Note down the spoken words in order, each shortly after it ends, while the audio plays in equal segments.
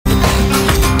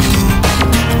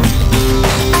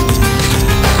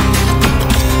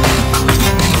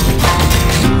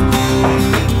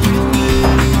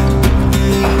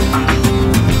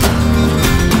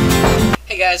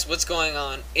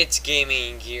it's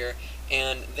Gaming Gear,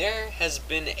 and there has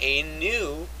been a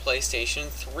new PlayStation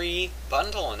 3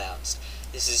 bundle announced.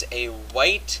 This is a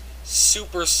white,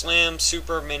 super slim,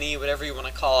 super mini, whatever you want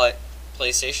to call it,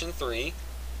 PlayStation 3.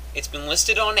 It's been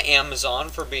listed on Amazon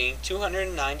for being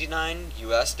 $299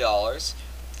 US.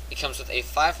 It comes with a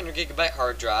 500 gigabyte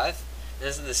hard drive.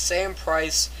 This is the same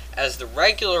price as the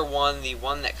regular one, the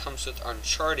one that comes with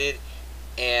Uncharted,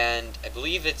 and I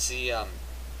believe it's the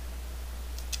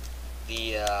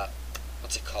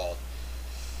what's it called?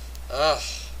 I'm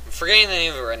forgetting the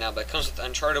name of it right now, but it comes with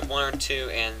Uncharted 1 or 2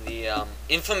 and the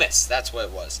Infamous, that's what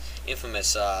it was.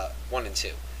 Infamous 1 and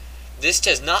 2. This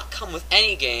does not come with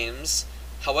any games.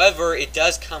 However, it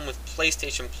does come with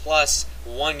PlayStation Plus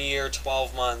 1 year,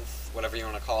 12-month, whatever you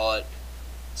want to call it,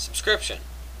 subscription.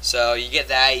 So you get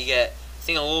that, you get, I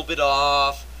think, a little bit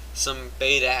off, some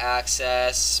beta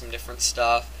access, some different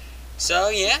stuff. So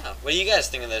yeah, what do you guys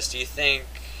think of this? Do you think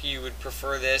you would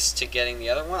prefer this to getting the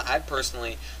other one?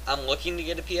 I'm looking to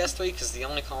get a PS3 because the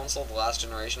only console of the last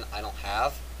generation I don't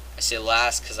have. I say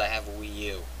last because I have a Wii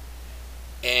U.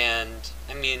 And,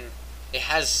 I mean, it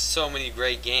has so many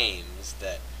great games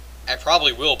that I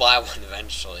probably will buy one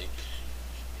eventually.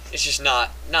 It's just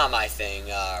not my thing,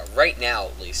 right now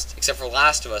at least. Except for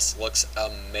Last of Us looks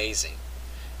amazing.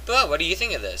 But what do you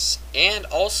think of this? And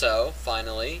also,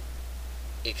 finally,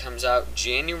 it comes out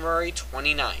January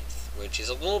 29th, which is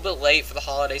a little bit late for the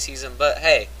holiday season, but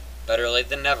hey, better late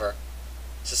than never.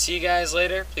 So see you guys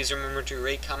later. Please remember to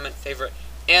rate, comment, favorite,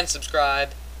 and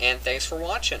subscribe, and thanks for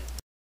watching.